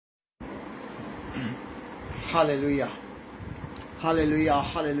Hallelujah. Hallelujah,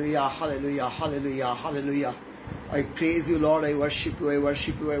 hallelujah, hallelujah, hallelujah, hallelujah. I praise you, Lord. I worship you, I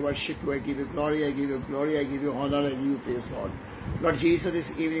worship you, I worship you. I give you glory, I give you glory, I give you honor, I give you praise, Lord. Lord Jesus,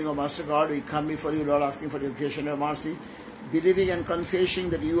 this evening, O Master God, we come before you, Lord, asking for your grace and your mercy, believing and confessing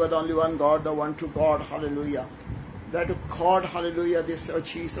that you are the only one God, the one true God. Hallelujah. That God, hallelujah, this, oh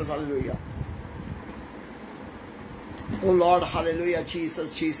Jesus, hallelujah. Oh Lord, hallelujah,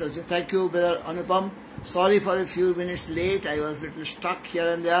 Jesus, Jesus. Thank you, Brother Anupam. Sorry for a few minutes late. I was a little stuck here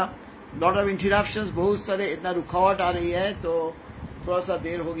and there. Lot of interruptions. बहुत सारे इतना रुकावट आ रही है तो थोड़ा सा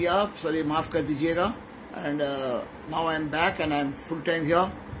देर हो गया. Sorry, माफ कर दीजिएगा. And now I am back and I am full time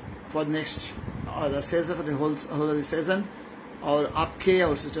here for the next the season, for the whole of the season. और आपके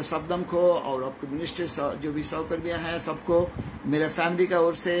और सिस्टर सबदम को और आपके मिनिस्ट्री जो भी सहकर्मियाँ हैं सबको मेरे फैमिली का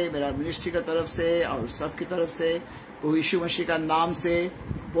ओर से, मेरा मिनिस्ट्री का तरफ से और सबकी तरफ से वो यीशु मसीह का नाम से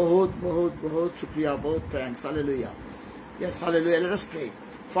बहुत बहुत बहुत शुक्रिया, बहुत thanks. Hallelujah. Yes, hallelujah. Let us pray.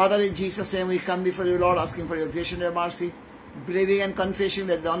 Father, in Jesus' name we come before you, Lord, asking for your grace and your mercy, believing and confessing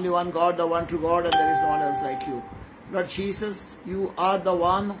that the only one God, the one true God, and there is no one else like you. Lord Jesus, you are the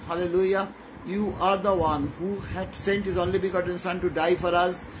one, hallelujah. You are the one who had sent his only begotten Son to die for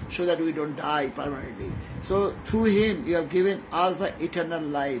us so that we don't die permanently. So through him you have given us the eternal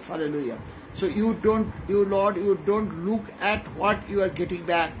life. Hallelujah. So you Lord, you don't look at what you are getting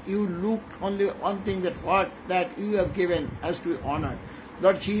back. You look only one thing, that you have given us to honor.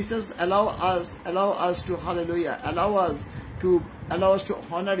 Lord Jesus, allow us to, hallelujah, allow us to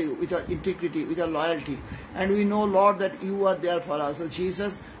honor you with our integrity, with our loyalty. And we know, Lord, that you are there for us. So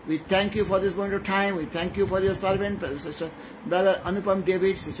Jesus, we thank you for this moment of time. We thank you for your servant, Brother Anupam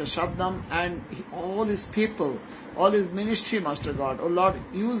David, Sister Shabdam, and all his people, all his ministry, Master God. Oh Lord,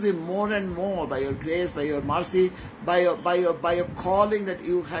 use him more and more by your grace, by your mercy, by your calling that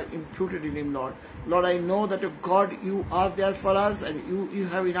you have imputed in him, Lord. Lord, I know that, oh God, you are there for us and you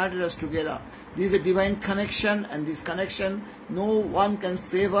have united us together. This is a divine connection, and this connection, no one can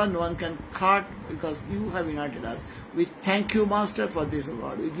sever, no one can cut, because you have united us. We thank you, Master, for this, oh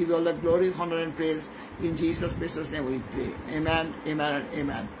God. We give you all the glory, honor and praise. In Jesus' precious name we pray. Amen, amen and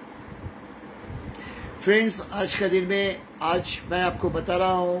amen. Friends, आज का दिन में आज मैं आपको बता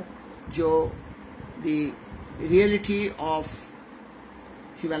रहा हूँ जो the reality of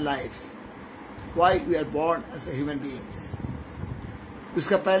human life. Why we are born as a human beings.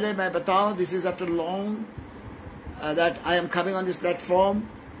 उसका पहले मैं बताऊं, this is after long that I am coming on this platform.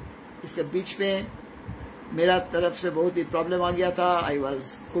 इसके बीच में मेरा तरफ से बहुत ही प्रॉब्लम आ गया था. I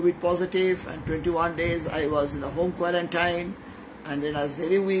was COVID positive and 21 days I was in the home quarantine, and then I was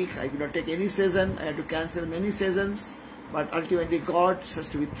very weak. I could not take any season. I had to cancel many seasons, but ultimately God has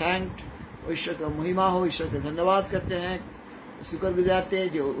to be thanked. ईश्वर का महिमा हो, ईश्वर का धन्यवाद करते हैं, शुक्रगुजार थे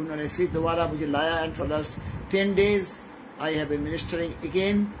जो उन्होंने फिर दोबारा मुझे लाया. And for the last 10 days I have been ministering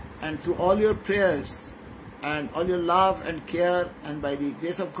again, and through all your prayers and all your love and care, and by the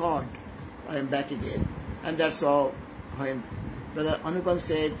grace of God I am back again. And that's how when Brother Anupam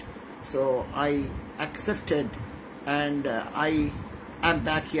said, so I accepted, and I am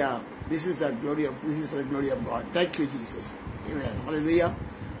back here. This is for the glory of God. Thank you, Jesus. Amen. Hallelujah.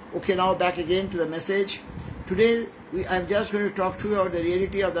 Okay, now back again to the message. Today I'm just going to talk to you about the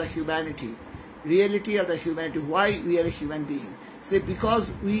reality of the humanity. Reality of the humanity. Why we are a human being. Say,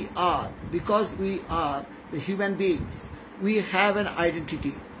 because we are the human beings, we have an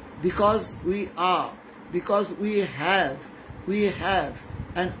identity. Because we have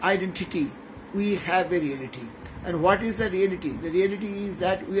an identity, we have a reality. And what is the reality? The reality is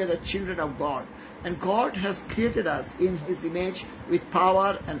that we are the children of God. And God has created us in his image with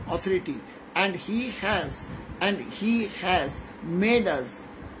power and authority. And he has made us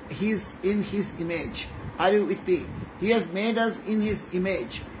in his image. Are you with me? He has made us in his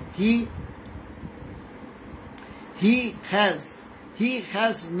image. He has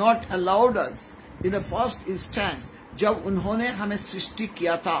not allowed us in the first instance. जब उन्होंने हमें सृष्टि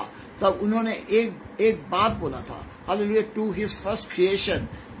किया था तब उन्होंने एक बात बोला था, hallelujah, to his first creation,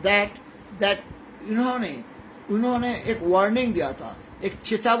 that उन्होंने एक warning दिया था, एक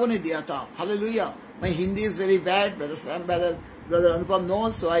चेतावनी दिया था. Hallelujah. My Hindi is very bad, brother Anupam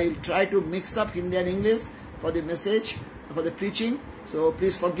knows, so I will try to mix up Hindi and English for the message, for the preaching. So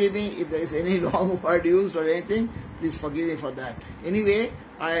please forgive me if there is any wrong word used or anything. Please forgive me for that. Anyway,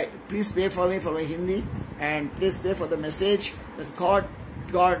 please pray for me for my Hindi, and please pray for the message that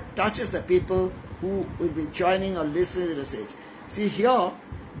God touches the people who will be joining or listening to the message. See here,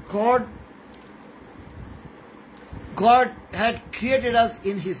 God had created us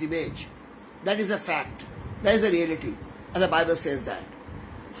in his image. That is a fact. That is a reality. And the Bible says that.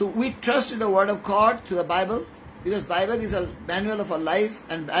 So we trust in the word of God through the Bible, because Bible is a manual of our life,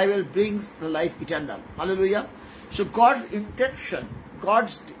 and Bible brings the life eternal. Hallelujah. So God's intention,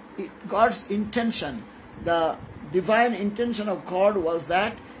 the divine intention of God was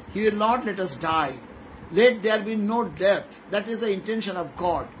that He will not let us die. Let there be no death. That is the intention of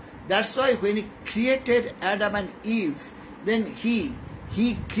God. That's why when He created Adam and Eve, then He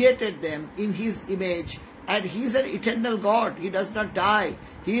created them in His image, and He is an eternal God. He does not die.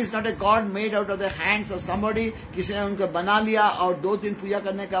 He is not a God made out of the hands of somebody. किसी ने उनको बना लिया और 2 दिन पूजा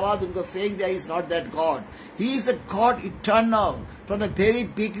करने के बाद उनको फेंक दिया. He is not that God. He is a God eternal. From the very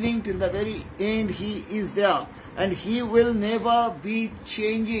beginning till the very end, He is there. And He will never be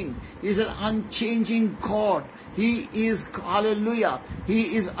changing. He is an unchanging God. He is, hallelujah,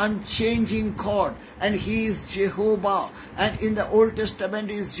 He is unchanging God, and He is Jehovah. And in the Old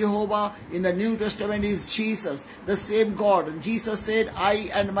Testament is Jehovah, in the New Testament is Jesus, the same God. And Jesus said, I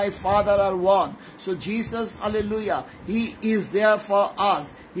and my Father are one. So Jesus, hallelujah, He is there for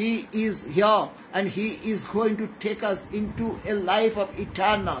us. He is here, and He is going to take us into a life of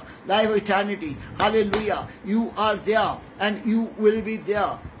eternity. Hallelujah. You are there, and you will be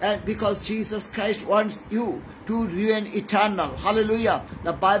there. And because Jesus Christ wants you to remain eternal. Hallelujah.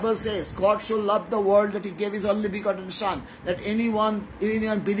 The Bible says, God so loved the world that He gave His only begotten Son, that anyone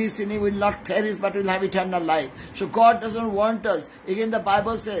believes in Him will not perish but will have eternal life. So God doesn't want us. Again, the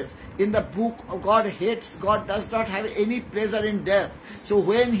Bible says, in the book of God does not have any pleasure in death. So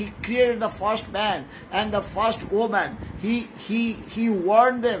when He created the first man and the first woman, He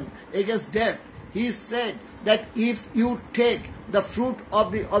warned them against death. He said that if you take the fruit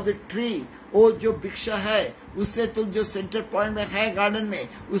of the tree, वो जो वृक्षा है उससे तुम जो centre point में है garden में,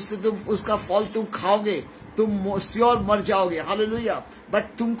 उससे तुम उसका फल तुम खाओगे, तुम श्योर मर जाओगे. हालेलुया. बट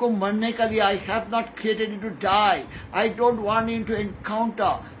तुमको मरने के लिए I have not created you to die. I don't want you to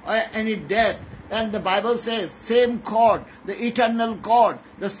encounter any death. And the Bible says, same God, the eternal God,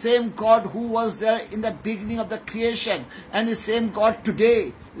 the same God who was there in the beginning of the creation, and the same God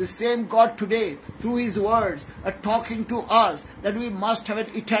today, through His words, are talking to us that we must have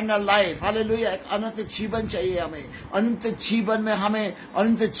an eternal life. Hallelujah. एक अनंत जीवन चाहिए हमें. अनंत जीवन में हमें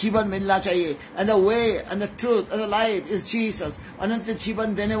अनंत जीवन मिलना चाहिए. And the way and the truth and the life is Jesus. अनंत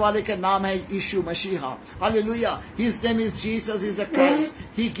जीवन देने वाले का नाम है यीशु मसीहा. Hallelujah. His name is Jesus, is the Christ.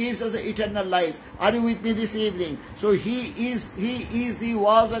 He gives us the eternal life. Are you with me this evening? So He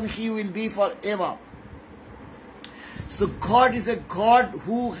was, and He will be forever. So God is a God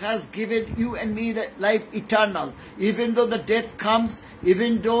who has given you and me the life eternal. Even though the death comes,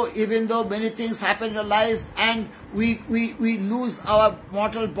 even though many things happen in our lives, and we lose our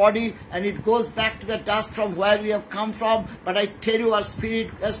mortal body and it goes back to the dust from where we have come from. But I tell you, our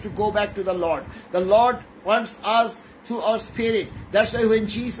spirit has to go back to the Lord. The Lord wants us through our spirit. That's why when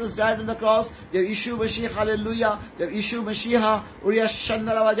Jesus died on the cross, जब यीशु मसीह, hallelujah, जब यीशु मसीहा और यह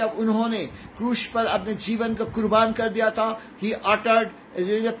शंदलावा जब उन्होंने क्रूस पर अपने जीवन को कुर्बान कर दिया था, He uttered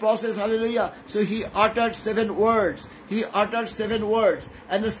during the process, hallelujah. So He uttered 7 words. He uttered 7 words,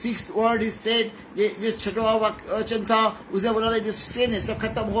 and the 6th word He said, ये छठवां वचन था, उसने बोला it is finished, सब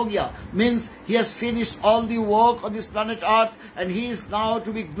खत्म हो गया. Means He has finished all the work on this planet Earth, and He is now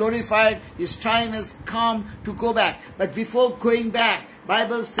to be glorified. His time has come to go back. But before going back,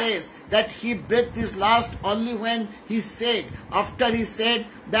 Bible says that He breathed His last only when He said, after He said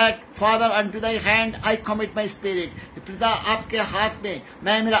that, Father, unto Thy hand I commit my spirit. पिता आपके हाथ में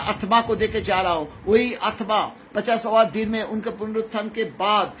मैं मेरा आत्मा को देके जा रहा हूँ. वही आत्मा 50वां दिन में उनके पुनरुत्थान के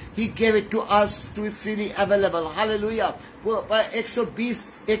बाद He gave it to us to be freely available. Hallelujah.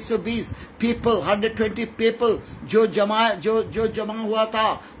 120 people, 120 people जो जमा हुआ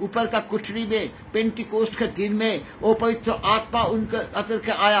था ऊपर का कुठरी में पेंटिकोस्ट के दिन में, वो पवित्र आत्मा उनके अंदर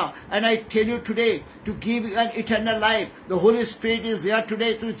के आया. And I tell you today, to give you an eternal life, the Holy Spirit is here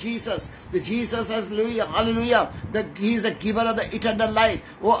today through Jesus. The Jesus, hallelujah, He is the giver of the eternal life.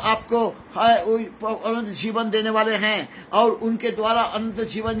 वो आपको अनंत जीवन देने वाले हैं, और उनके द्वारा अनंत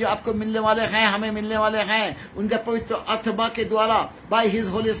जीवन जो आपको मिलने वाले हैं, हमें मिलने वाले हैं, उनके पवित्र आत्मा के द्वारा, by His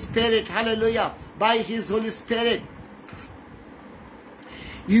Holy Spirit, hallelujah, by His Holy Spirit,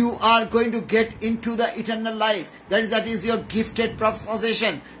 you are going to get into the eternal life. That is your gifted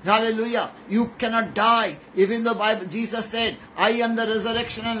proposition. Hallelujah. You cannot die. Even though Jesus said, I am the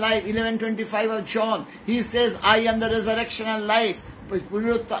resurrection and life. 11:25 of John. He says, I am the resurrection and life.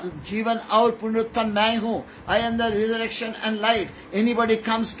 जीवन और पुनरुत्थान मैं हूँ. I am the resurrection and life. Anybody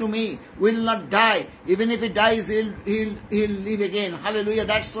comes to me will not die. Even if he dies, he'll live again. Hallelujah.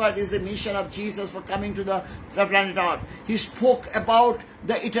 That's what is the mission of Jesus for coming to the planet Earth. He spoke about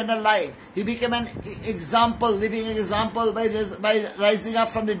the eternal life. He became an example, living example by rising up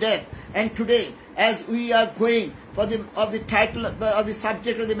from the death. And today, as we are going for the title of the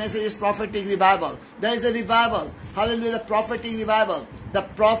subject of the message is prophetic revival. There is a revival. Hallelujah. The prophetic revival. The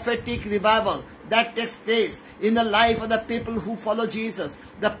prophetic revival that takes place in the life of the people who follow Jesus.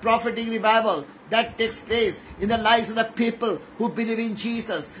 The prophetic revival that takes place in the lives of the people who believe in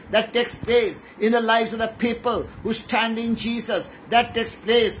Jesus. That takes place in the lives of the people who stand in Jesus. That takes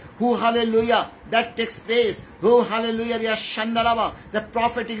place, who hallelujah, that takes place, who hallelujah, Shandalava, the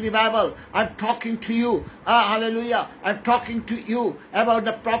prophetic revival. I'm talking to you, hallelujah, I'm talking to you about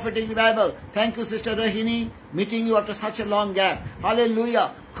the prophetic revival. Thank you, Sister Rohini, meeting you after such a long gap.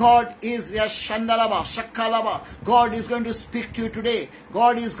 Hallelujah. God is Shandalava, Shakalava. God is going to speak to you today.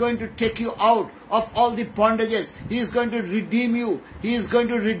 God is going to take you out of all the bondages. He is going to redeem you. He is going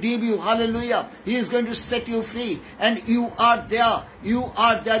to redeem you. Hallelujah. He is going to set you free. And you are there. You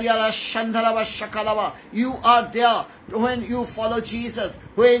are there. Shandalava, Shakalava. You are there when you follow Jesus.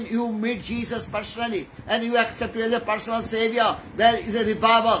 When you meet Jesus personally and you accept him as a personal savior, there is a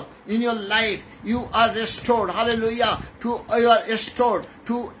revival in your life. You are restored. Hallelujah. You are restored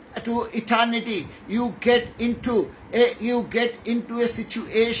to eternity. You get into a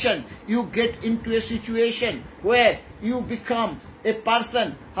situation. You get into a situation where you become a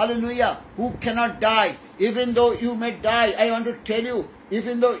person, hallelujah, who cannot die. Even though you may die, I want to tell you,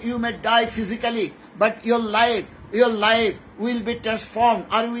 even though you may die physically, but your life will be transformed.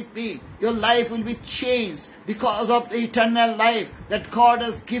 Are you with me? Your life will be changed because of the eternal life that God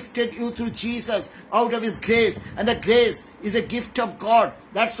has gifted you through Jesus out of his grace. And the grace is a gift of God.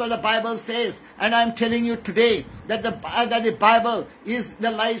 That's what the Bible says. And I'm telling you today that the Bible is the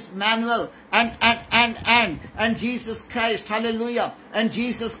life manual and Jesus Christ, hallelujah, and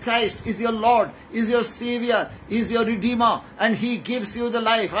Jesus Christ is your Lord, is your Savior, is your Redeemer, and he gives you the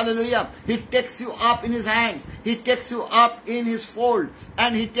life, hallelujah. He takes you up in his hands. He takes you up in his fold,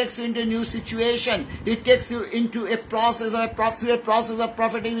 and he takes you into a new situation. He takes you into a process of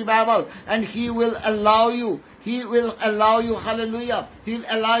prophetic revival, and he will allow you. He will allow you, hallelujah. He'll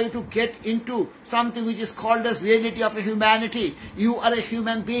allow you to get into something which is called as reality of a humanity. You are a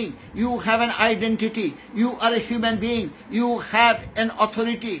human being. You have an identity. You are a human being. You have an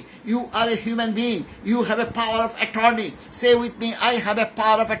authority. You are a human being. You have a power of attorney. Say with me, I have a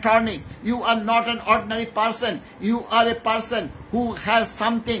power of attorney. You are not an ordinary person. You are a person who has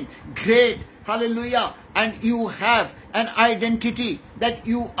something great, hallelujah, and you have an identity that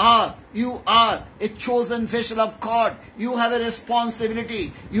you are a chosen vessel of God. You have a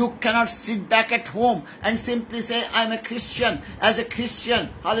responsibility. You cannot sit back at home and simply say, I'm a Christian. As a Christian,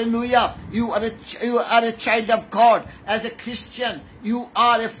 hallelujah, you are a child of God. As a Christian, you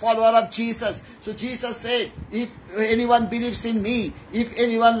are a follower of Jesus. So Jesus said, if anyone believes in me, if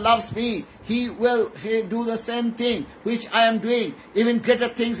anyone loves me, he will do the same thing which I am doing. Even greater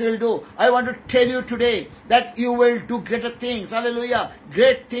things he will do. I want to tell you today that you will do greater things. Hallelujah.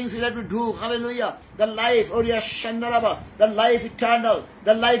 Great things you have to do. Hallelujah. The life, the life eternal.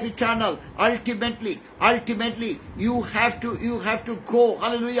 The life eternal. Ultimately, you have to go.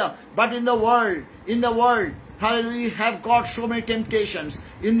 Hallelujah. But in the world, hallelujah, we have got so many temptations.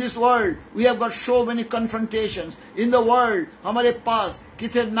 In this world, we have got so many confrontations. In the world, हमारे पास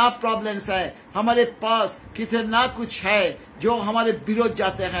कितना problems है, हमारे पास कितना कुछ है जो हमारे विरोध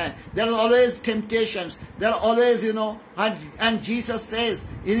जाते हैं. There are always temptations. There are always, and Jesus says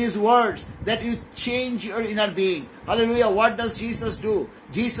in his words that you change your inner being. Hallelujah. What does Jesus do?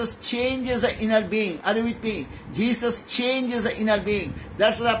 Jesus changes the inner being. Are you with me? Jesus changes the inner being.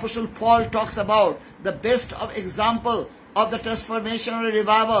 That's what Apostle Paul talks about. The best of example of the transformation or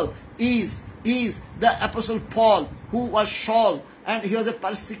revival is the Apostle Paul, who was Saul, and he was a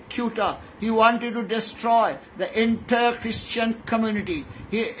persecutor. He wanted to destroy the entire Christian community.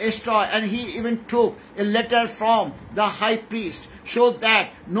 He destroyed, and he even took a letter from the high priest, so that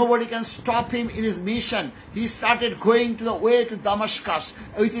nobody can stop him in his mission. He started going to the way to Damascus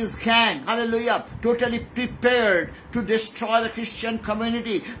with his gang, hallelujah, totally prepared to destroy the Christian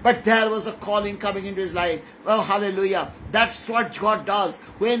community. But there was a calling coming into his life. Oh, hallelujah. That's what God does.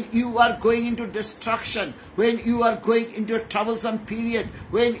 When you are going into destruction, when you are going into a troublesome period,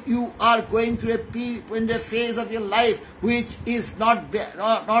 when you are going through a phase of your life which is not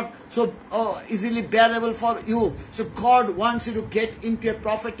so easily bearable for you. So God wants you to get into a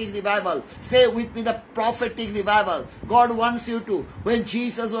prophetic revival. Say with me, the prophetic revival. God wants you to. When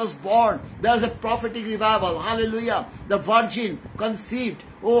Jesus was born, there was a prophetic revival. Hallelujah. The virgin conceived.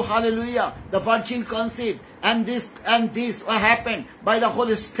 Oh, hallelujah. The virgin conceived. And this happened by the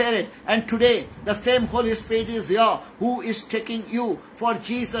Holy Spirit. And today, the same Holy Spirit is here, who is taking you for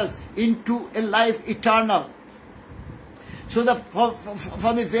Jesus into a life eternal. So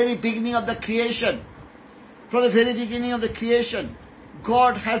from the very beginning of the creation,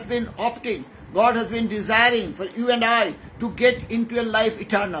 God has been opting, God has been desiring for you and I to get into a life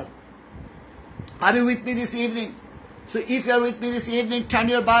eternal. Are you with me this evening? So if you are with me this evening, turn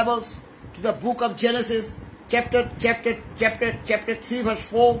your Bibles to the book of Genesis, chapter 3, verse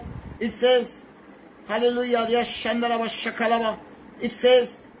 4. It says, hallelujah, it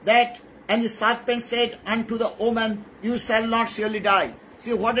says that, and the serpent said unto the woman, you shall not surely die.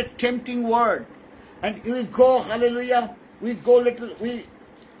 See what a tempting word. And we go, hallelujah, we go a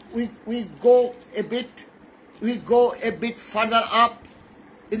bit further up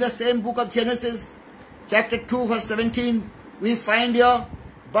in the same book of Genesis, chapter 2, verse 17. We find here,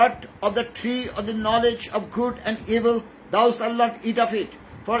 but of the tree of the knowledge of good and evil, thou shalt not eat of it.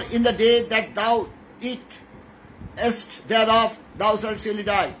 For in the day that thou eatest thereof, thou shalt surely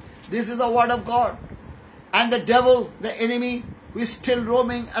die. This is the word of God. And the devil, the enemy, who is still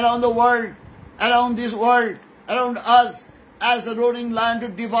roaming around the world, around this world, around us, as a roaring lion to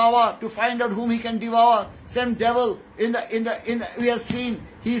devour, to find out whom he can devour. Same devil we have seen,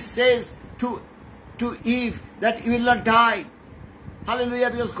 he says to Eve that you will not die.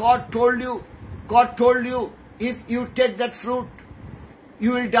 Hallelujah, because God told you, if you take that fruit,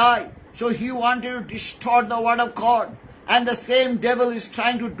 you will die. So he wanted to distort the word of God. And the same devil is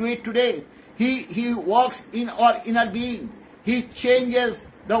trying to do it today. He walks in our inner being. He changes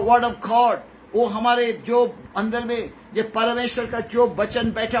the word of God. वो हमारे जो अंदर में ये परमेश्वर का जो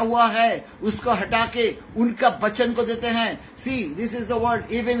वचन बैठा हुआ है उसको हटा के उनका वचन को देते हैं. See, this is the word.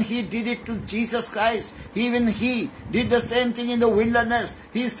 Even he did it to Jesus Christ. Even he did the same thing in the wilderness.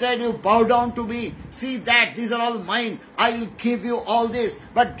 He said, you bow down to me. See that, these are all mine. I will give you all this.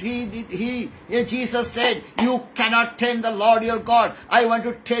 But Jesus said, you cannot tempt the Lord your God. I want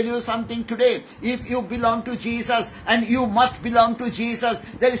to tell you something today. If you belong to Jesus, and you must belong to Jesus,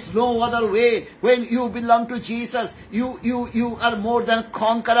 there is no other way. When you belong to Jesus, you are more than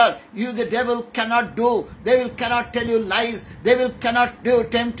conqueror. The devil cannot do. Devil cannot tell you lies. Devil cannot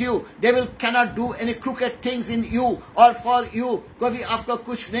tempt you. Devil cannot do any crooked things in you or for you. कभी आपको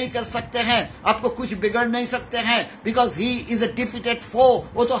कुछ नहीं कर सकते हैं, आपको कुछ बिगड़ नहीं सकते हैं, because he is a defeated foe.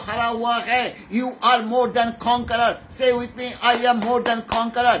 वो तो हरा हुआ है. You are more than conqueror. Say with me, I am more than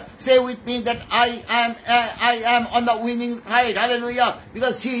conqueror. Say with me that I am on the winning side. Hallelujah.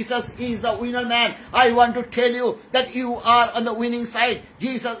 Because Jesus is the winner man. I want to tell you that you are on the winning side.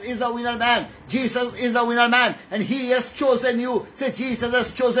 Jesus is the winner man. Jesus is the winner man. And he has chosen you. Say, Jesus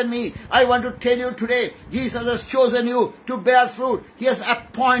has chosen me. I want to tell you today, Jesus has chosen you to bear fruit. He has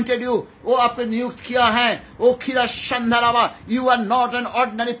appointed you. वो आपको नियुक्त किया है. ओ खीरा शंदरावा. You are not an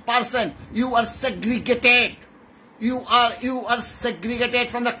ordinary person. You are segregated. You are segregated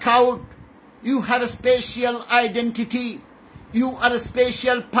from the crowd. You have a special identity. You are a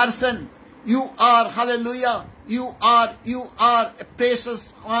special person. You are, hallelujah, you are a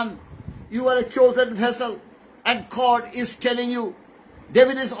precious one. You are a chosen vessel. And God is telling you,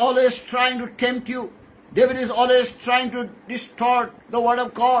 David is always trying to tempt you. David is always trying to distort the word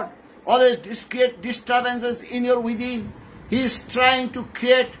of God. Always create disturbances in your within. He is trying to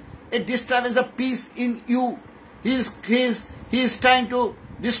create a disturbance of peace in you. He is trying to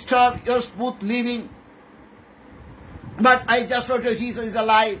disturb your smooth living. But I just want to tell you, Jesus is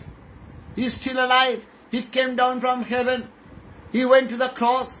alive. He is still alive. He came down from heaven. He went to the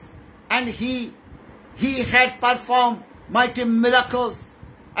cross, and he had performed mighty miracles,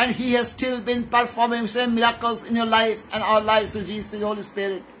 and he has still been performing same miracles in your life and our lives through Jesus, the Holy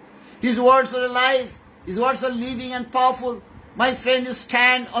Spirit. His words are alive. His words are living and powerful. My friend, you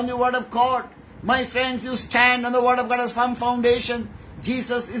stand on the word of God. My friends, you stand on the word of God as firm foundation.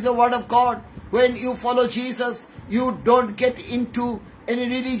 Jesus is the word of God. When you follow Jesus, you don't get into any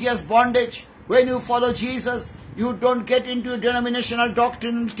religious bondage. When you follow Jesus, you don't get into denominational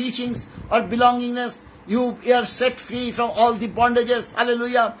doctrinal teachings or belongingness. You are set free from all the bondages.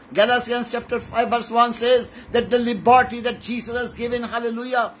 Hallelujah. Galatians chapter 5 verse 1 says that the liberty that Jesus has given,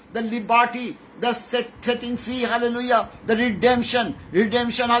 hallelujah, the liberty, the setting free, hallelujah, the redemption,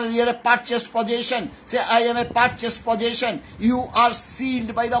 hallelujah, a purchased possession. Say, I am a purchased possession. You are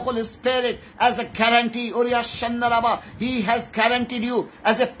sealed by the Holy Spirit as a guarantee. He has guaranteed you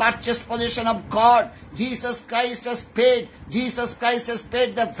as a purchased possession of God. Jesus Christ has paid Jesus Christ has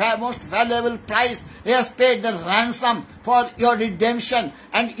paid the most valuable price. He has paid the ransom for your redemption.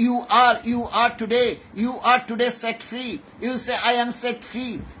 And you are today set free. You say, I am set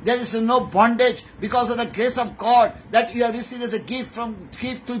free. There is no bondage because of the grace of God that you have received as a gift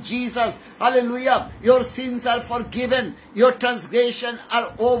to Jesus. Hallelujah. Your sins are forgiven. Your transgression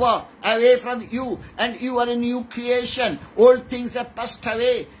are over, away from you, and you are a new creation. Old things have passed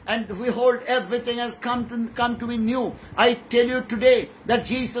away, and behold, everything has come to be new. I tell you today that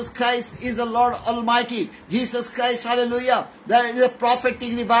Jesus Christ is the Lord Almighty. Jesus Christ, hallelujah. There is a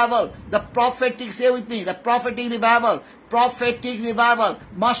prophetic revival. The prophetic, say with me, the prophetic revival. Prophetic revival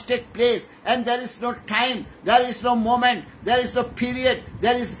must take place, and there is no time, there is no moment, there is no period.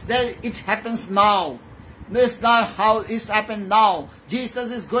 It happens now. This is not how it's happened now. Jesus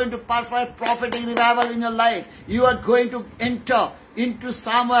is going to perform prophetic revival in your life. You are going to enter into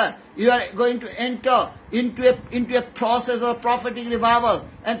somewhere. You are going to enter into a process of prophetic revival,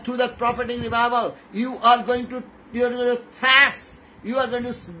 and through that prophetic revival, you are going to thrash, you are going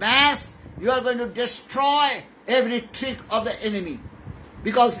to smash, you are going to destroy every trick of the enemy,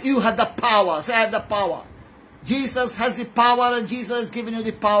 because you have the power. Say, I have the power. Jesus has the power, and Jesus has given you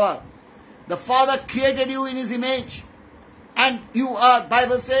the power. The Father created you in His image, and you are,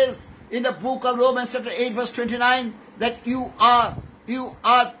 Bible says in the book of Romans chapter 8 verse 29, that you are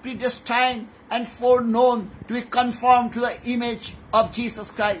predestined and foreknown to be conformed to the image of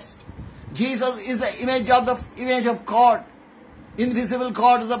Jesus Christ. Jesus is the image of God, invisible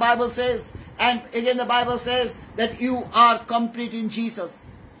God, as the Bible says. And again the Bible says that you are complete in Jesus.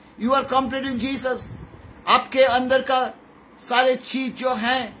 You are complete in Jesus. आपके अंदर का सारे चीज जो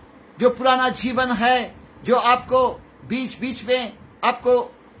हैं, जो पुराना जीवन है, जो आपको बीच में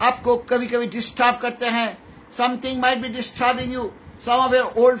आपको कभी डिस्टर्ब करते हैं. Something might be disturbing you. Some of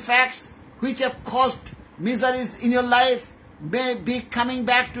your old facts which have caused miseries in your life may be coming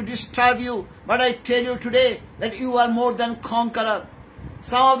back to disturb you. But I tell you today that you are more than conqueror.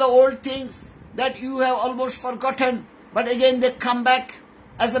 Some of the old things that you have almost forgotten, but again they come back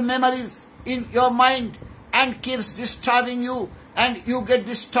as the memories in your mind and keeps disturbing you, and you get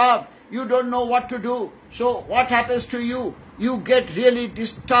disturbed. You don't know what to do. So what happens to you? You get really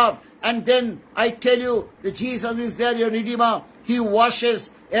disturbed. And then I tell you that Jesus is there, your Redeemer. He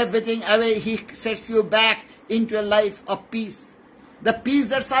washes everything away. He sets you back into a life of peace. The peace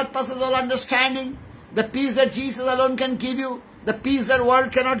that surpasses all understanding. The peace that Jesus alone can give you. The peace that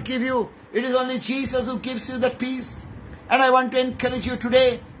world cannot give you. It is only Jesus who gives you that peace. And I want to encourage you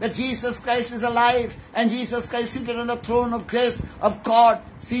today that Jesus Christ is alive, and Jesus Christ seated on the throne of grace of God,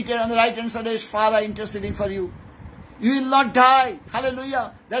 seated on the right hand side of His Father, interceding for you. You will not die.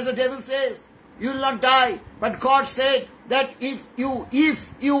 Hallelujah. That's the devil says. You will not die. But God said that if you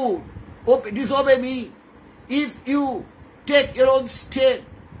disobey me, if you take your own step,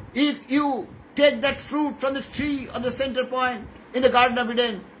 if you take that fruit from the tree on the center point in the Garden of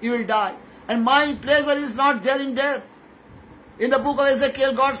Eden, you will die. And my pleasure is not there in death. In the book of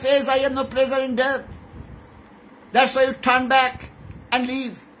Ezekiel, God says, I have no pleasure in death. That's why you turn back and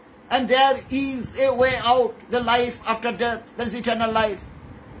leave. And there is a way out, the life after death. That is eternal life.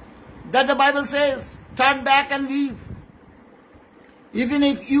 That the Bible says, turn back and leave. Even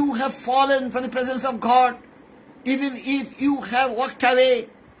if you have fallen from the presence of God, even if you have walked away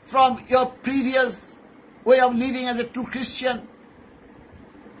from your previous way of living as a true Christian,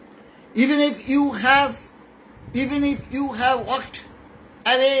 even if you have walked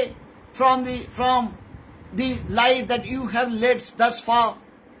away from the life that you have led thus far,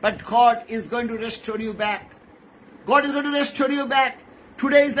 but God is going to restore you back. God is going to restore you back.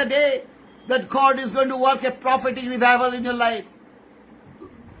 Today is the day that God is going to work a prophetic revival in your life.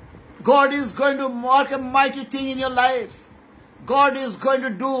 God is going to work a mighty thing in your life. God is going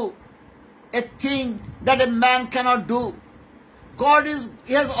to do a thing that a man cannot do.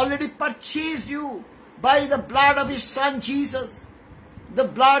 He has already purchased you by the blood of His Son Jesus. The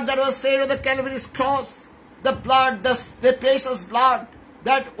blood that was shed on the Calvary's cross. The blood, the precious blood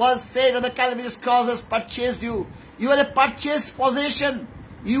that was shed on the Calvary's cross has purchased you. You are a purchased possession.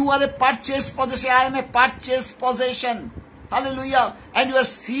 You are a purchased possession. I am a purchased possession. Hallelujah. And you are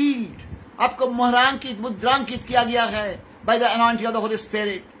sealed. आपको मुद्रांकित किया गया है by the anointing of the Holy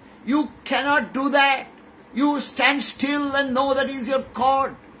Spirit. You cannot do that. You stand still and know that He is your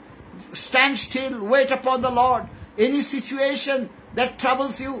God. Stand still, wait upon the Lord. Any situation that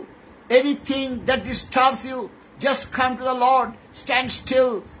troubles you, anything that disturbs you, just come to the Lord. Stand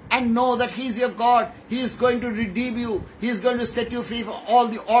still and know that He is your God. He is going to redeem you. He is going to set you free from all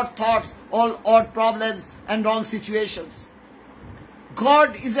the odd thoughts, all odd problems and wrong situations.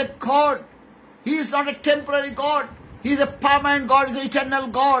 God is a God. He is not a temporary God. He is a permanent God, He is an eternal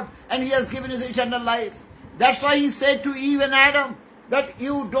God, and He has given us eternal life. That's why He said to Eve and Adam that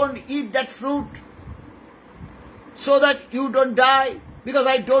you don't eat that fruit so that you don't die, because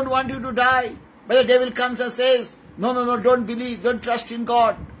I don't want you to die. But the devil comes and says, no, no, no, don't believe, don't trust in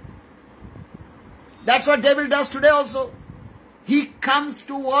God. That's what devil does today also. He comes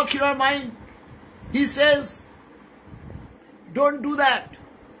to work in your mind. He says, don't do that.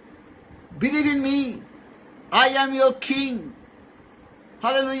 Believe in me. I am your king.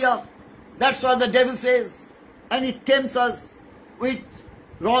 Hallelujah. That's what the devil says. And he tempts us with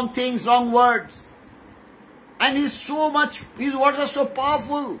wrong things, wrong words. And his words are so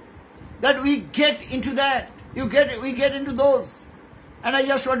powerful that we get into that. We get into those. And I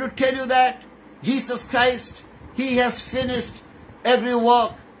just want to tell you that Jesus Christ, He has finished every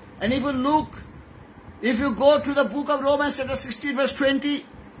work. And if you go to the book of Romans chapter 16 verse 20,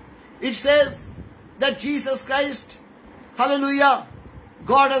 it says that Jesus Christ, hallelujah,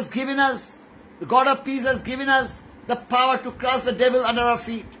 God has given us, the God of peace has given us the power to crush the devil under our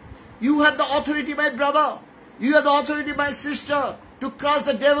feet. You have the authority, my brother. You have the authority, my sister, to crush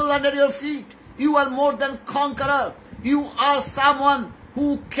the devil under your feet. You are more than conqueror. You are someone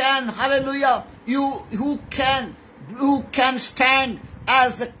who can, hallelujah, who can stand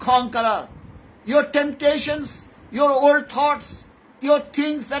as a conqueror. Your temptations, your old thoughts, your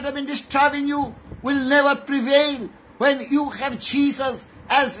things that have been disturbing you will never prevail when you have Jesus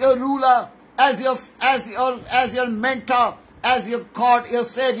as your ruler, as your mentor, as your God, your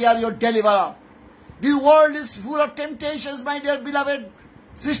Savior, your deliverer. The world is full of temptations, my dear beloved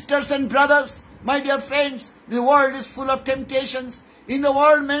sisters and brothers, my dear friends. The world is full of temptations. In the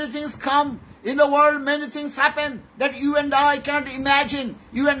world, many things come. In the world, many things happen that you and I cannot imagine.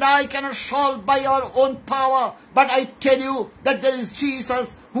 You and I cannot solve by our own power. But I tell you that there is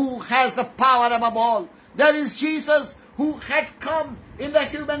Jesus who has the power above all. There is Jesus who had come in the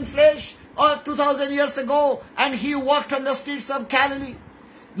human flesh 2,000 years ago, and He walked on the streets of Galilee.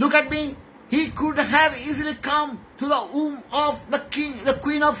 Look at me. He could have easily come to the womb of the king, the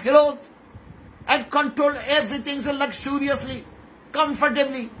queen of Herod, and controlled everything so luxuriously,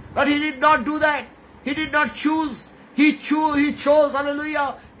 comfortably. But He did not do that. He did not choose. He chose,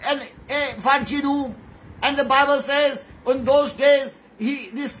 hallelujah, a virgin womb. And the Bible says, in those days,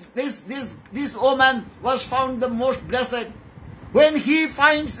 this woman was found the most blessed. When He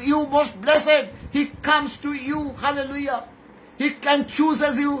finds you most blessed, He comes to you, hallelujah. He can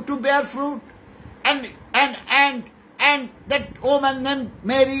chooses you to bear fruit. And that woman named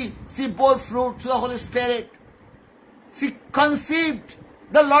Mary, she bore fruit to the Holy Spirit. She conceived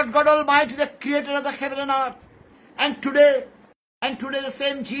the Lord God Almighty, the creator of the heaven and earth. And today the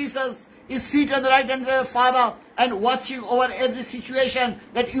same Jesus is seated on the right hand side of the Father and watching over every situation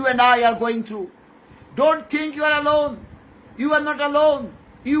that you and I are going through. Don't think you are alone. You are not alone.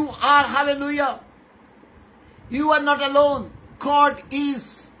 You are, hallelujah. You are not alone. God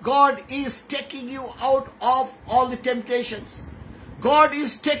is taking you out of all the temptations. God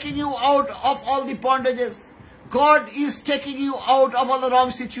is taking you out of all the bondages. God is taking you out of all the wrong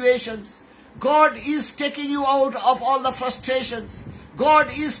situations. God is taking you out of all the frustrations.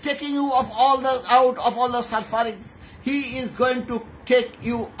 God is taking you out of all the sufferings. He is going to take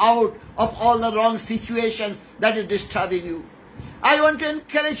you out of all the wrong situations that is disturbing you. I want to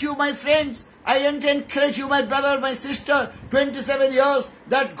encourage you, my friends. I want to encourage you, my brother, my sister. 27 years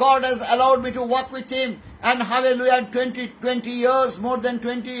that God has allowed me to walk with Him. And hallelujah, 20 years, more than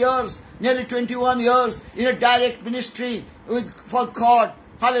 20 years, nearly 21 years in a direct ministry for God.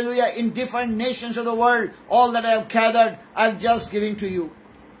 Hallelujah, in different nations of the world. All that I have gathered, I am just giving to you.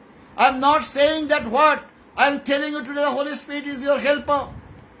 I am not saying that what I am telling you today, the Holy Spirit is your helper.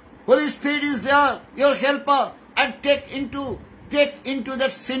 Holy Spirit is there, your helper. And take into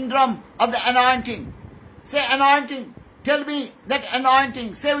that syndrome of the anointing. Say anointing. Tell me that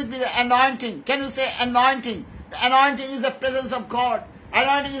anointing. Say with me the anointing. Can you say anointing? The anointing is the presence of God.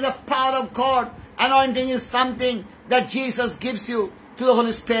 Anointing is the power of God. Anointing is something that Jesus gives you to the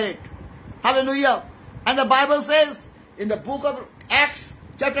Holy Spirit. Hallelujah. And the Bible says in the book of Acts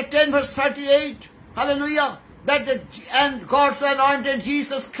chapter 10 verse 38, hallelujah, and God so anointed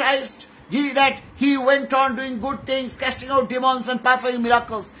Jesus Christ that He went on doing good things, casting out demons and performing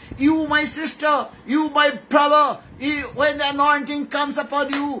miracles. You, my sister, you, my brother, when the anointing comes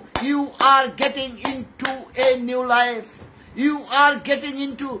upon you, you are getting into a new life. You are getting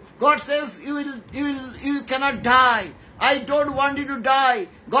into, God says you cannot die. I don't want you to die.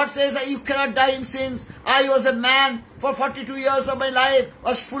 God says that you cannot die in sins. I was a man for 42 years of my life,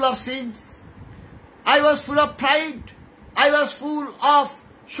 was full of sins. I was full of pride. I was full of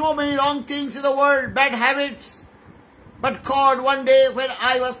so many wrong things in the world, bad habits. But God, one day when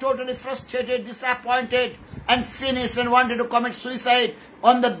I was totally frustrated, disappointed and finished and wanted to commit suicide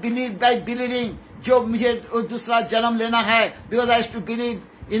on the by believing जो मुझे दूसरा जन्म लेना है, because I used to believe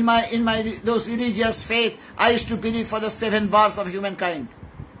in my those religious faith, I used to believe for the 7 bars of humankind.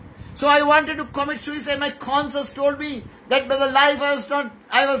 So I wanted to commit suicide. My conscience told me that the life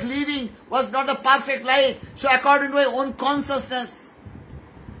I was living was not a perfect life. So according to my own consciousness,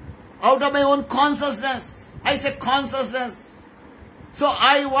 out of my own consciousness, I say consciousness. So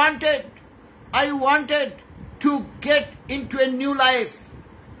I wanted to get into a new life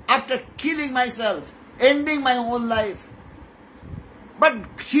after killing myself, ending my own life.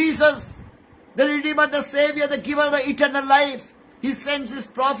 But Jesus, the Redeemer, the Savior, the Giver of the eternal life, He sends His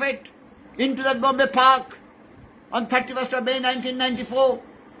prophet into that Bombay Park on 31st of May 1994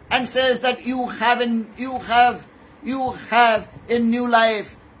 and says that you have a new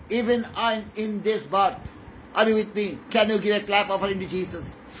life even in this birth. Are you with me? Can you give a clap offering to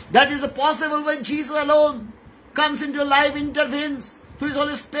Jesus? That is possible when Jesus alone comes into your life, intervenes through His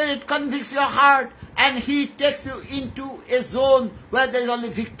Holy Spirit, convicts your heart, and He takes you into a zone where there is only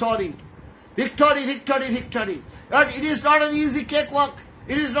victory. Victory, victory, victory. But it is not an easy cakewalk.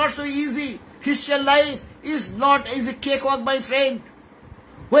 It is not so easy. Christian life is not easy cakewalk, my friend.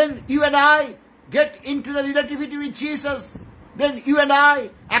 When you and I get into the relativity with Jesus, then you and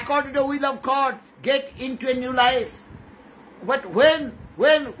I, according to the will of God, get into a new life. But when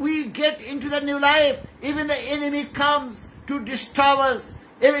we get into the new life, even the enemy comes to disturb us.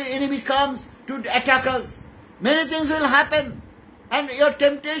 Even the enemy comes to attack us. Many things will happen. And your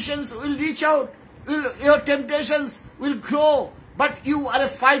temptations will reach out. Your temptations will grow. But you are a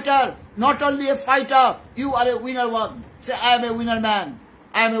fighter. Not only a fighter, you are a winner one. Say, I am a winner man.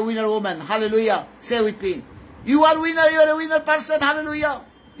 I am a winner woman. Hallelujah. Say with me. You are winner. You are a winner person. Hallelujah.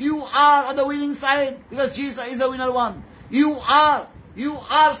 You are on the winning side because Jesus is the winner one. You are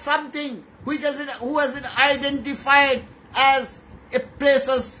something who has been identified as a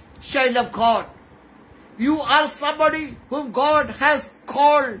precious child of God. You are somebody whom God has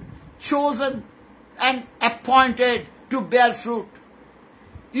called, chosen and appointed to bear fruit.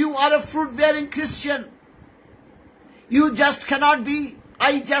 You are a fruit-bearing Christian. You just cannot be,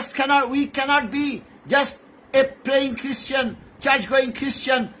 we cannot be just a praying Christian, church-going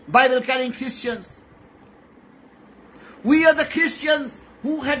Christian, Bible-carrying Christians. We are the Christians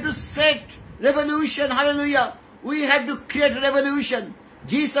who had to set revolution, hallelujah. We had to create a revolution.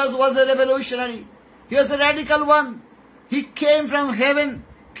 Jesus was a revolutionary. He was a radical one. He came from heaven,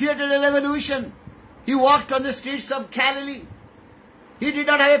 created a revolution. He walked on the streets of Galilee. He did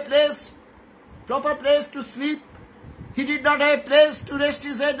not have a proper place to sleep. He did not have a place to rest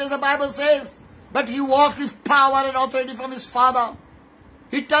his head, as the Bible says. But he walked with power and authority from his Father.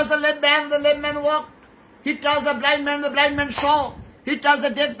 He touched the lame man walked. He touched the blind man saw. He touched the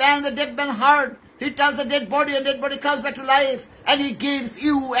deaf man heard. He touched the dead body and dead body comes back to life. And He gives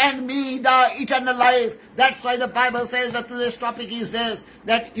you and me the eternal life. That's why the Bible says that today's topic is this,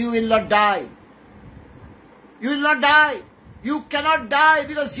 that you will not die. You will not die. You cannot die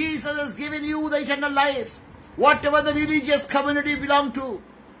because Jesus has given you the eternal life. Whatever the religious community belong to,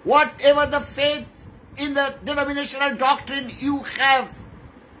 whatever the faith in the denominational doctrine you have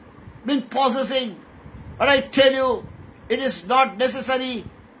been possessing, but I tell you, it is not necessary,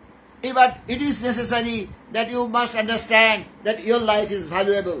 but it is necessary that you must understand that your life is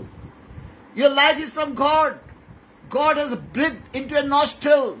valuable. Your life is from God. God has breathed into your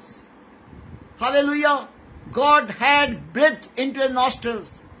nostrils. Hallelujah. God had breathed into your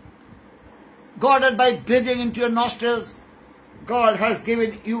nostrils. God had, by breathing into your nostrils, God has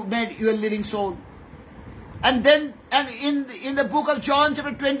given you, made you a living soul. And then, in the book of John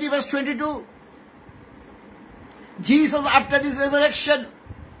chapter 20 verse 22, Jesus, after His resurrection,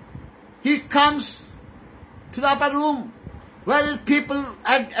 He comes to the upper room where His people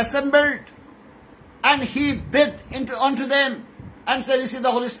had assembled, and He breathed onto them and said, receive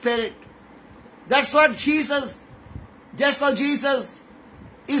the Holy Spirit. That's what Jesus, just how Jesus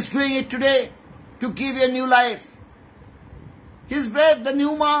is doing it today to give you a new life. His breath, the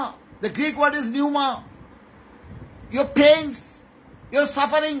pneuma, the Greek word is pneuma. Your pains, your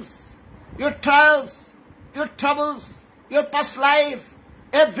sufferings, your trials, your troubles, your past life,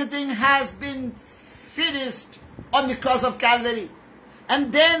 everything has been finished on the cross of Calvary.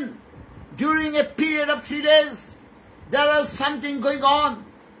 And then, during a period of 3 days, there was something going on.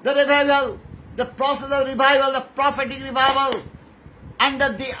 The revival, the process of revival, the prophetic revival, under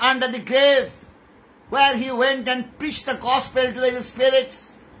the grave, where He went and preached the gospel to the evil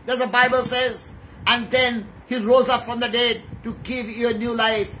spirits, that the Bible says, and then He rose up from the dead to give you a new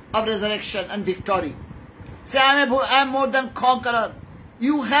life of resurrection and victory. Say, I am more than conqueror.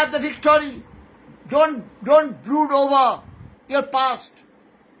 You have the victory. Don't brood over your past.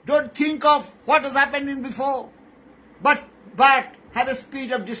 Don't think of what has happened in before. But have a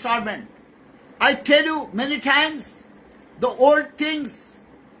spirit of discernment. I tell you many times, the old things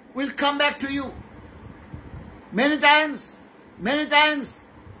will come back to you. Many times,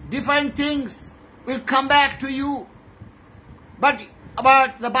 different things will come back to you. But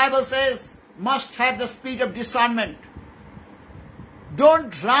the Bible says, must have the spirit of discernment.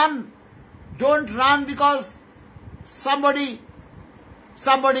 Don't run because somebody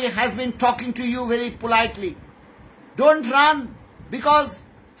has been talking to you very politely. Don't run because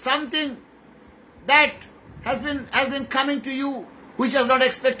something that has been coming to you which is not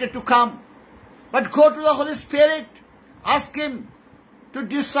expected to come. But go to the Holy Spirit. Ask Him to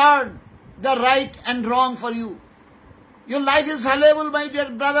discern the right and wrong for you. Your life is valuable, my dear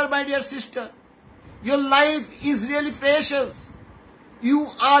brother, my dear sister. Your life is really precious. You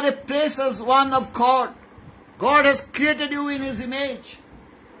are a precious one of God. God has created you in His image.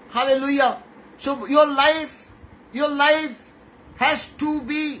 Hallelujah. So your life has to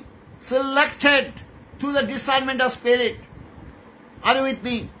be selected through the discernment of spirit. Are you with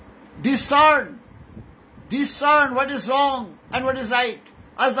me? Discern what is wrong and what is right.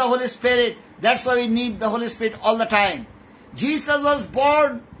 As the Holy Spirit. That's why we need the Holy Spirit all the time. Jesus was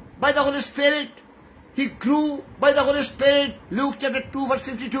born by the Holy Spirit. He grew by the Holy Spirit. Luke chapter 2 verse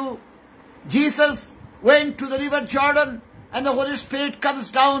 52. Jesus went to the river Jordan and the Holy Spirit comes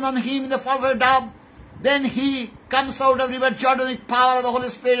down on Him in the form of a dove. Then He comes out of river Jordan with power of the Holy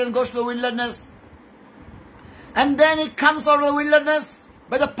Spirit and goes to the wilderness. And then He comes out of the wilderness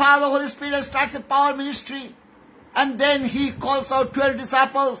by the power of the Holy Spirit and starts a power ministry. And then He calls out 12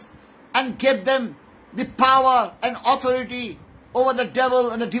 disciples and gave them the power and authority over the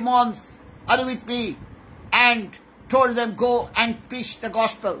devil and the demons. Are you with me? And told them, go and preach the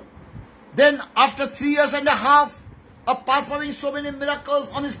gospel. Then after 3 years and a half of performing so many miracles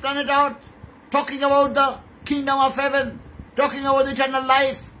on this planet Earth, talking about the kingdom of heaven, talking about the eternal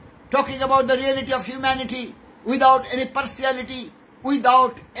life, talking about the reality of humanity, without any partiality,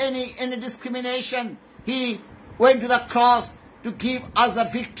 without any discrimination, He went to the cross to give us the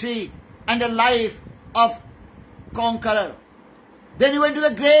victory and a life of conqueror. Then He went to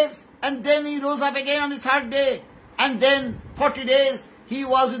the grave and then He rose up again on the third day. And then 40 days He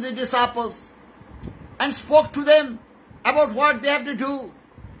was with the disciples and spoke to them about what they have to do.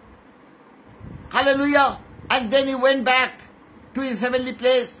 Hallelujah. And then He went back to His heavenly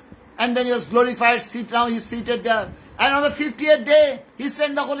place and then He was glorified. Now He's seated there. And on the 50th day He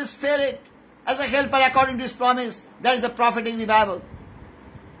sent the Holy Spirit as a helper according to His promise. That is the prophetic revival.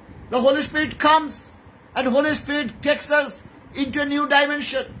 The Holy Spirit comes and the Holy Spirit takes us into a new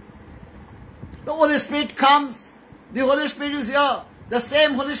dimension. The Holy Spirit comes. The Holy Spirit is here. The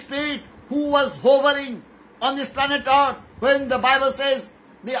same Holy Spirit who was hovering on this planet Earth when the Bible says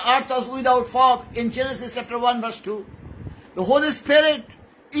the earth was without form in Genesis chapter 1 verse 2. The Holy Spirit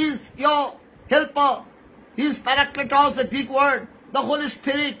is your helper. He is parakletos, the Greek word. The Holy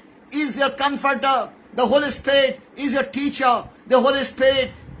Spirit is your comforter. The Holy Spirit is your teacher. The Holy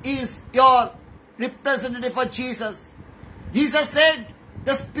Spirit is your representative for Jesus. Jesus said,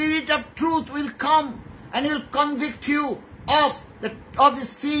 the Spirit of truth will come and He will convict you of the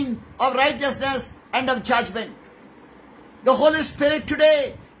sin, of righteousness and of judgment. The Holy Spirit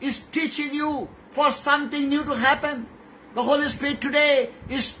today is teaching you for something new to happen. The Holy Spirit today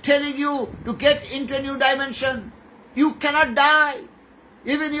is telling you to get into a new dimension. You cannot die.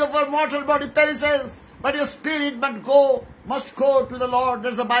 Even your mortal body perishes, but your spirit must go to the Lord.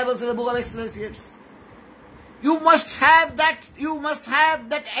 That's the Bible says in the book of Ecclesiastes. You must have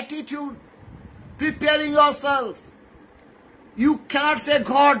that attitude, preparing yourself. You cannot say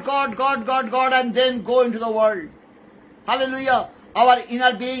God, God, God, God, God, and then go into the world. Hallelujah. Our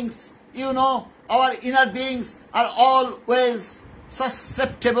inner beings, our inner beings are always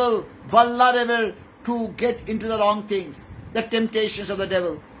susceptible, vulnerable to get into the wrong things, the temptations of the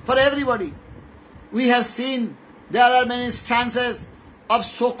devil. For everybody. We have seen there are many instances of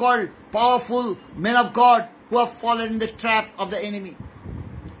so-called powerful men of God who have fallen in the trap of the enemy.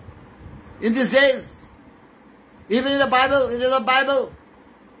 In these days, even in the Bible,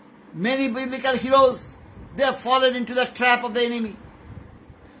 many biblical heroes, they have fallen into the trap of the enemy.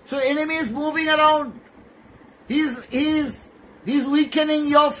 So enemy is moving around. He's weakening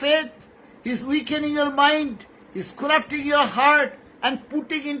your faith. He's weakening your mind. He's corrupting your heart and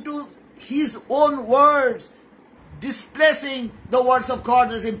putting into his own words, displacing the words of God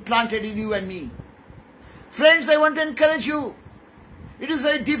that is implanted in you and me. Friends, I want to encourage you. It is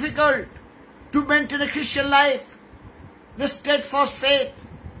very difficult to maintain a Christian life, the steadfast faith.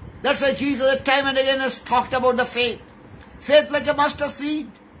 That's why Jesus time and again has talked about the faith. Faith like a mustard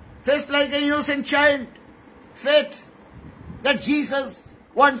seed. Faith like an innocent child. Faith that Jesus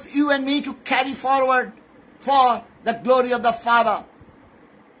wants you and me to carry forward for the glory of the Father.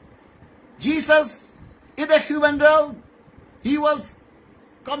 Jesus, in the human realm, he was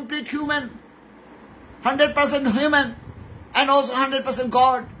complete human, 100% human, and also 100%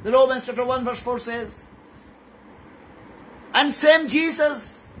 God. The Romans chapter 1 verse 4 says. And same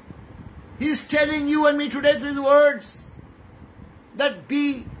Jesus, he is telling you and me today through the words that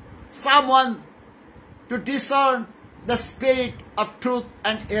be someone to discern the spirit of truth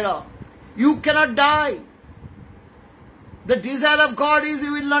and error. You cannot die. The desire of God is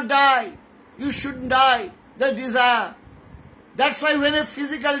you will not die. You shouldn't die. The desire. That's why when a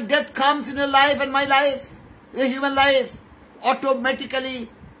physical death comes in your life and my life, the human life, automatically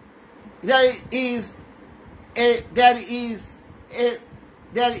there is a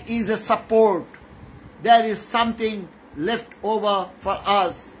support. There is something left over for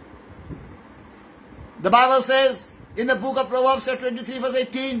us. The Bible says in the book of Proverbs 23 verse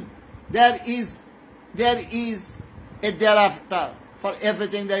 18, there is a thereafter. For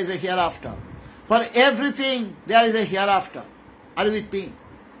everything there is a hereafter. For everything there is a hereafter. Are you with me?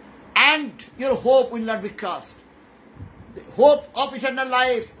 And your hope will not be cast. The hope of eternal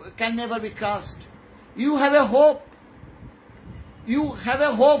life can never be cast. You have a hope. You have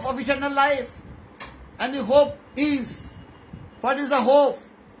a hope of eternal life. And the hope is, what is the hope?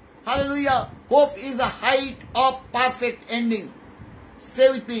 Hallelujah. Hope is the height of perfect ending. Say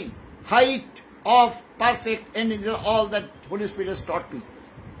with me, height of perfect ending. These are all that Holy Spirit has taught me.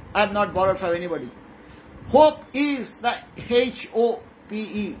 I have not borrowed from anybody. Hope is the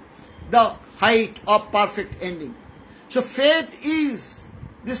H-O-P-E, the height of perfect ending. So faith is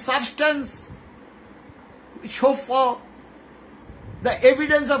the substance which hope for, the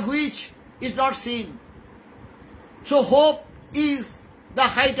evidence of which is not seen. So hope is the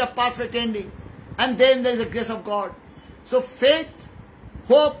height of perfect ending. And then there is the grace of God. So faith,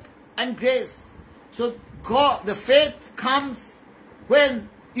 hope and grace. So God, the faith comes when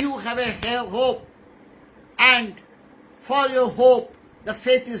you have a hope. And for your hope, the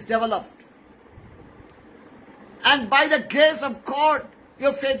faith is developed. And by the grace of God,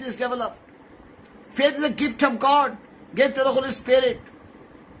 your faith is developed. Faith is a gift of God, gift of the Holy Spirit.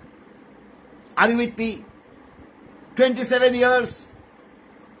 Are you with me? 27 years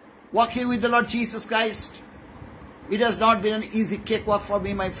walking with the Lord Jesus Christ. It has not been an easy cakewalk for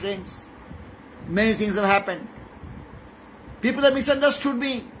me, my friends. Many things have happened. People have misunderstood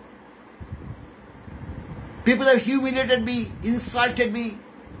me. People have humiliated me, insulted me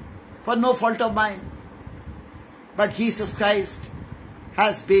for no fault of mine. But Jesus Christ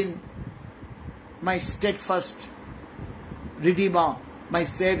has been my steadfast Redeemer, my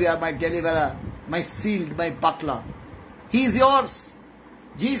Savior, my Deliverer, my shield, my buckler. He is yours.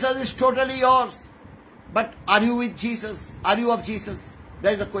 Jesus is totally yours. But are you with Jesus? Are you of Jesus?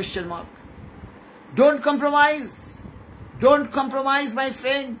 There is a question mark. Don't compromise. Don't compromise, my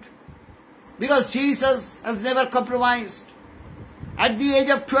friend. Because Jesus has never compromised. At the age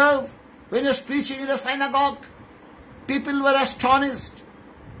of 12, when he was preaching in the synagogue, people were astonished.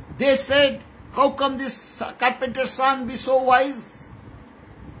 They said, how come this carpenter's son be so wise?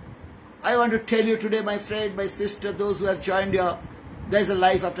 I want to tell you today, my friend, my sister, those who have joined here, there is a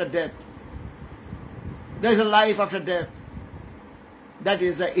life after death. There is a life after death. That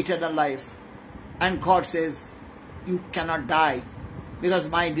is the eternal life. And God says, you cannot die, because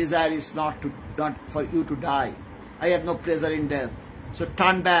my desire is not for you to die. I have no pleasure in death. So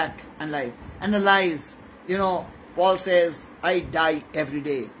turn back and live. Analyze. You know, Paul says, I die every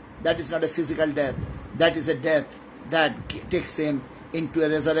day. That is not a physical death. That is a death that takes him into a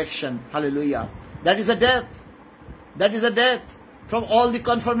resurrection. Hallelujah. That is a death. That is a death from all the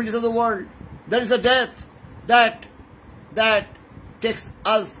conformities of the world. That is a death that takes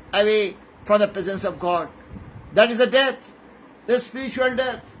us away from the presence of God. That is a death, the spiritual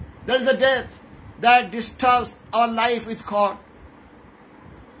death. That is a death that disturbs our life with God.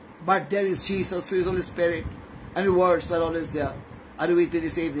 But there is Jesus, who is Holy Spirit, and the words are always there. Are you with me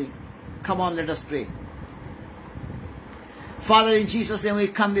this evening? Come on, let us pray. Father, in Jesus' name we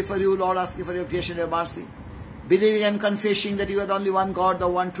come before you, Lord, asking for your grace and your mercy. Believing and confessing that you are the only one God, the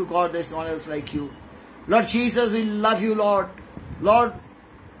one true God, there is no one else like you. Lord Jesus, we love you, Lord.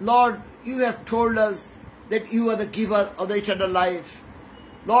 Lord, you have told us that you are the giver of the eternal life.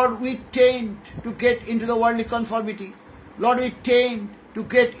 Lord, we tend to get into the worldly conformity. Lord, we tend to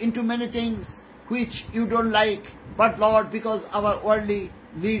get into many things which you don't like. But Lord, because our worldly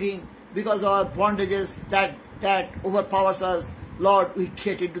living because of our bondages that overpowers us. Lord, we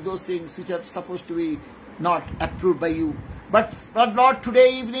get into those things which are supposed to be not approved by you. But Lord,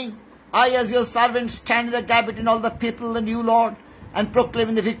 today evening, I as your servant stand in the gap between all the people and you, Lord, and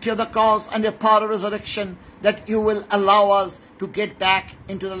proclaiming the victory of the cross and your power of resurrection, that you will allow us to get back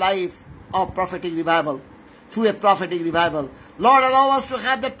into the life of prophetic revival, through a prophetic revival. Lord, allow us to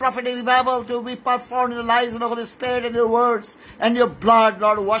have that prophetic revival to be performed in the lives of the Holy Spirit and your words and your blood,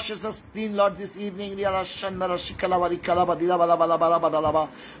 Lord, washes us clean, Lord, this evening. Oh,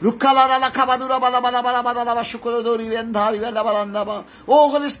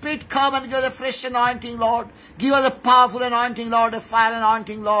 Holy Spirit, come and give us a fresh anointing, Lord. Give us a powerful anointing, Lord, a fire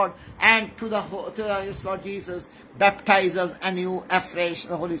anointing, Lord, and to the yes, Lord Jesus, baptize us anew, afresh,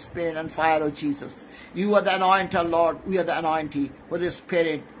 the Holy Spirit and fire of Jesus. You are the anointer, Lord. We are the anointee. Holy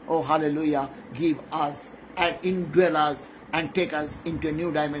Spirit, oh hallelujah, give us and indwell us and take us into a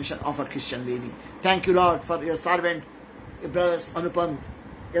new dimension of our Christian living. Thank you, Lord, for your servant, your brothers Anupam,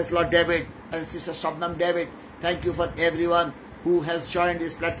 yes, Lord David, and Sister Shabnam David. Thank you for everyone who has joined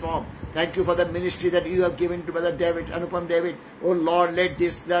this platform. Thank you for the ministry that you have given to Brother David, Anupam David. Oh Lord, let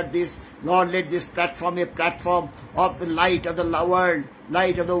this platform be a platform of the light of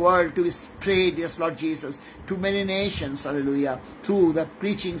the world to be spread, yes, Lord Jesus, to many nations, hallelujah, through the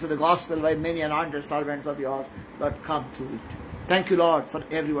preachings of the gospel by many anointed servants of yours. Lord, come through it. Thank you, Lord, for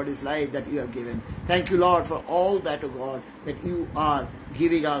everybody's life that you have given. Thank you, Lord, for all that, oh God, that you are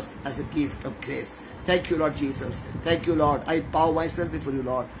giving us as a gift of grace. Thank you, Lord Jesus. Thank you, Lord. I bow myself before you,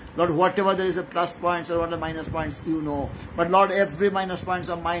 Lord. Lord, whatever there is a plus points or what are minus points, you know. But Lord, every minus points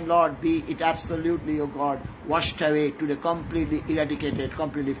of mine, Lord, be it absolutely, oh God, washed away, to the completely eradicated,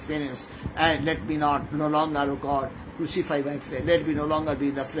 completely finished. And let me no longer, oh God, crucify my flesh. Let me no longer be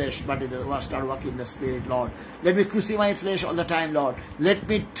in the flesh, but start walking in the Spirit, Lord. Let me crucify my flesh all the time, Lord. Let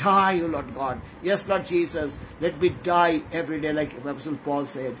me die, oh Lord God. Yes, Lord Jesus, let me die every day, like Apostle Paul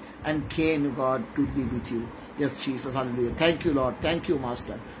said, and gain, God, to be with you. Yes, Jesus, hallelujah. Thank you, Lord. Thank you,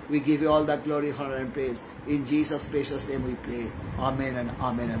 Master. We give you all that glory, honor, and praise. In Jesus' precious name we pray. Amen and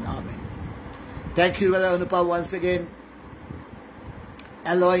amen and amen. Thank you, Brother Anupa, once again,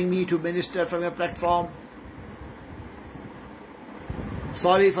 allowing me to minister from your platform.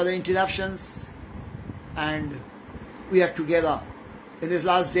 Sorry for the interruptions, and we are together in these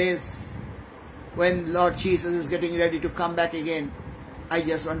last days when Lord Jesus is getting ready to come back again. I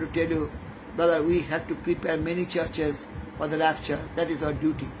just want to tell you, brother, we have to prepare many churches for the rapture. That is our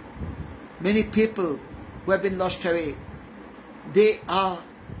duty. Many people who have been lost away, they are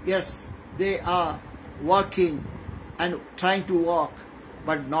working and trying to walk,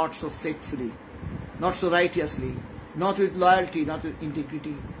 but not so faithfully, not so righteously, not with loyalty, not with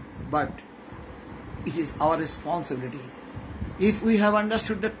integrity. But it is our responsibility. If we have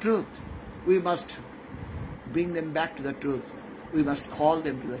understood the truth, we must bring them back to the truth. We must call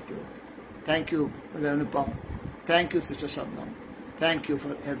them to the truth. Thank you, Brother Anupam. Thank you, Sister Shabnam. Thank you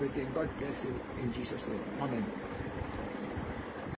for everything. God bless you in Jesus' name. Amen.